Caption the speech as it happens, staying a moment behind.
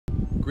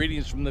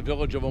Greetings from the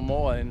village of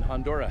Omoa in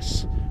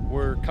Honduras.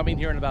 We're coming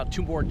here in about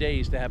 2 more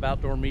days to have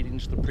outdoor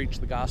meetings to preach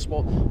the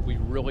gospel. We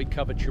really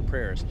covet your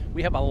prayers.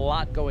 We have a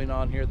lot going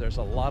on here. There's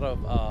a lot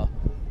of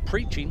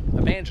preaching,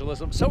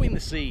 evangelism, sowing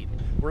the seed.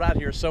 We're out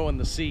here sowing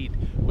the seed,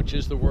 which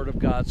is the Word of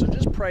God. So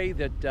just pray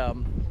that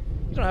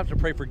you don't have to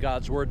pray for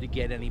God's Word to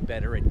get any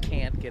better. It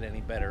can't get any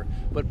better.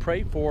 But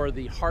pray for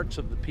the hearts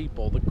of the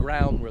people, the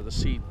ground where the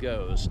seed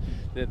goes,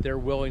 that they're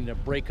willing to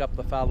break up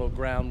the fallow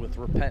ground with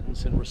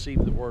repentance and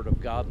receive the Word of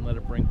God and let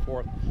it bring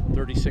forth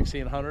 30,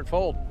 60, and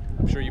 100-fold.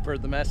 I'm sure you've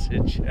heard the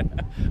message.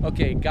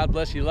 Okay, God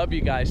bless you. Love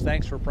you guys.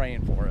 Thanks for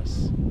praying for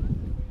us.